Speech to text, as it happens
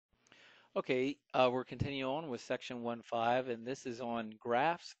Okay, we're continuing on with section 1.5, and this is on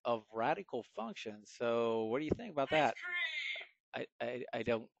graphs of radical functions. So, what do you think about Ice that? cream! I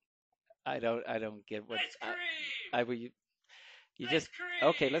don't, I don't get what Ice cream! I would. You Ice just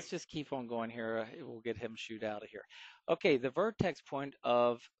okay. cream! Let's just keep on going here. We'll get him shoot out of here. Okay, the vertex point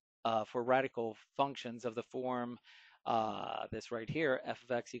of for radical functions of the form this right here, f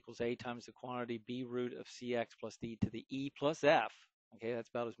of x equals a times the quantity b root of cx plus d to the e plus f. Okay, that's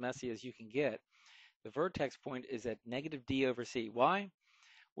about as messy as you can get. The vertex point is at negative d over c. Why?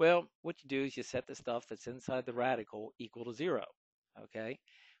 Well, what you do is you set the stuff that's inside the radical equal to 0. Okay?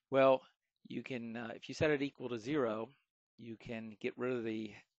 Well, you can, if you set it equal to 0, you can get rid of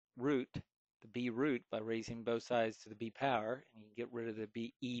the root, the b root, by raising both sides to the b power, and you can get rid of the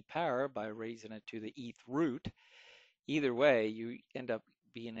b e power by raising it to the eth root. Either way, you end up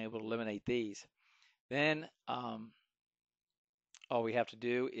being able to eliminate these. Then all we have to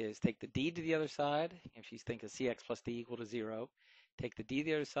do is take the d to the other side. If you think of cx plus d equal to 0, take the d to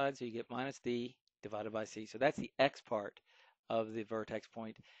the other side, so you get minus d divided by c. So that's the x part of the vertex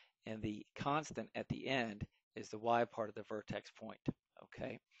point, and the constant at the end is the y part of the vertex point.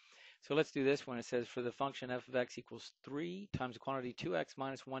 Okay, so let's do this when it says for the function f of x equals 3 times the quantity 2x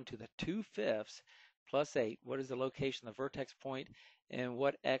minus 1 to the 2/5 plus 8. What is the location of the vertex point, and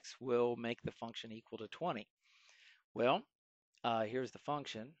what x will make the function equal to 20? Well, here's the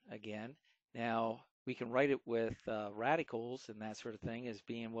function again. Now we can write it with radicals and that sort of thing as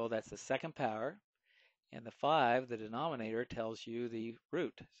being, well, that's the second power, and the 5, the denominator, tells you the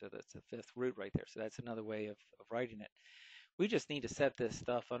root. So that's the fifth root right there. So that's another way of writing it. We just need to set this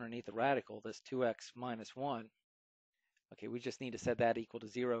stuff underneath the radical, this 2x minus 1. Okay, we just need to set that equal to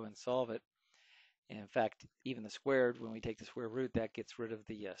 0 and solve it. And in fact, even the squared, when we take the square root, that gets rid of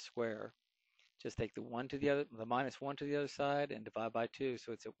the square. Just take the 1 to the other, the minus 1 to the other side, and divide by 2,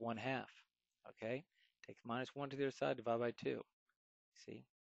 so it's at 1/2. Okay, take the minus 1 to the other side, divide by 2. See,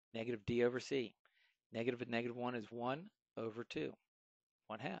 negative d over c. Negative and negative 1 is 1 over 2,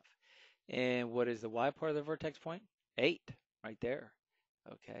 1/2. And what is the y part of the vertex point? 8, right there.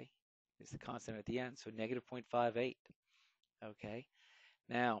 Okay, it's the constant at the end, so negative 0.58. Okay,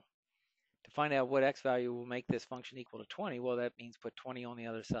 now to find out what x value will make this function equal to 20, well, that means put 20 on the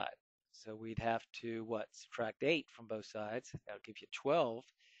other side. So we'd have to, what, subtract 8 from both sides. That'll give you 12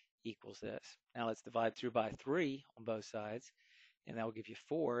 equals this. Now let's divide through by 3 on both sides, and that will give you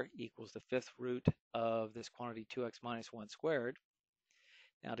 4 equals the fifth root of this quantity 2x minus 1 squared.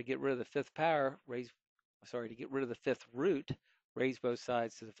 Now to get rid of the fifth power, to get rid of the fifth root, raise both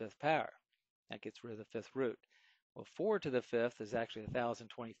sides to the fifth power. That gets rid of the fifth root. Well, 4 to the fifth is actually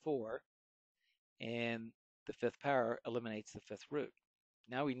 1,024, and the fifth power eliminates the fifth root.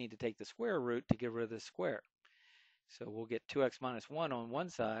 Now we need to take the square root to get rid of the square. So we'll get 2x minus 1 on one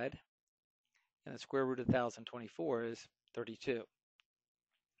side, and the square root of 1,024 is 32.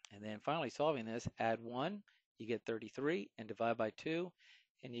 And then finally solving this, add 1, you get 33, and divide by 2,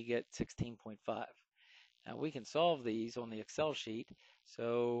 and you get 16.5. Now we can solve these on the Excel sheet.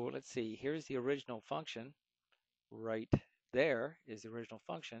 So let's see, here's the original function. Right there is the original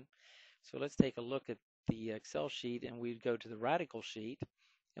function. So let's take a look at the Excel sheet, and we'd go to the radical sheet,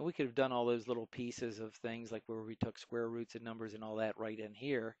 and we could have done all those little pieces of things like where we took square roots and numbers and all that right in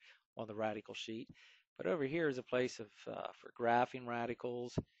here on the radical sheet. But over here is a place for graphing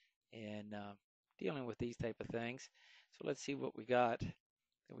radicals and dealing with these type of things. So let's see what we got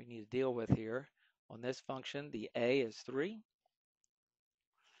that we need to deal with here. On this function, the a is 3,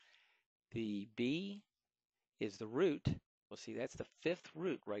 the b is the root. Well, see, that's the fifth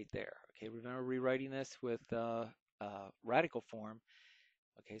root right there. Okay, remember rewriting this with radical form.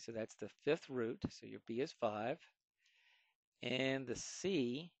 Okay, so that's the fifth root. So your b is 5. And the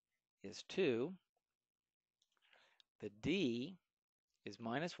c is 2. The d is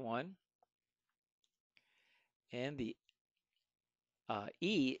minus 1. And the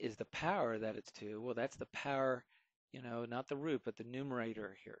e is the power that it's 2. Well, that's the power, not the root, but the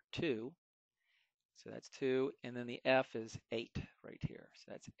numerator here, 2. So that's 2. And then the f is 8 right here.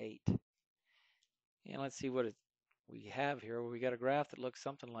 So that's 8. And let's see what we have here. Well, we got a graph that looks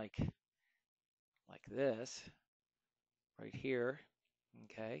something like this right here.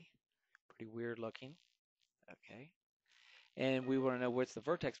 Okay, pretty weird looking. Okay, and we want to know what's the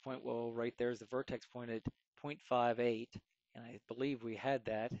vertex point. Well, right there's the vertex point at 0.58, and I believe we had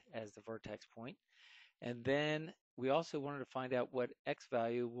that as the vertex point. And then we also wanted to find out what x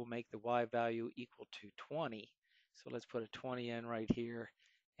value will make the y value equal to 20. So let's put a 20 in right here,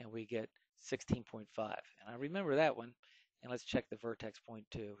 and we get 16.5. And I remember that one. And let's check the vertex point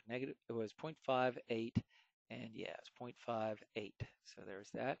too. It was 0.58, And yeah, it's 0.58. So there's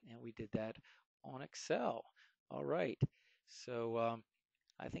that, and we did that on Excel. All right. So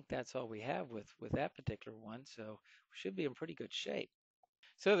I think that's all we have with that particular one. So we should be in pretty good shape.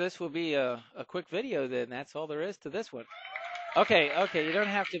 So this will be a quick video then. That's all there is to this one. Okay, okay. You don't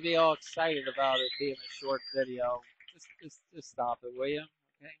have to be all excited about it being a short video. Just stop it, will you?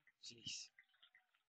 Okay. Jeez.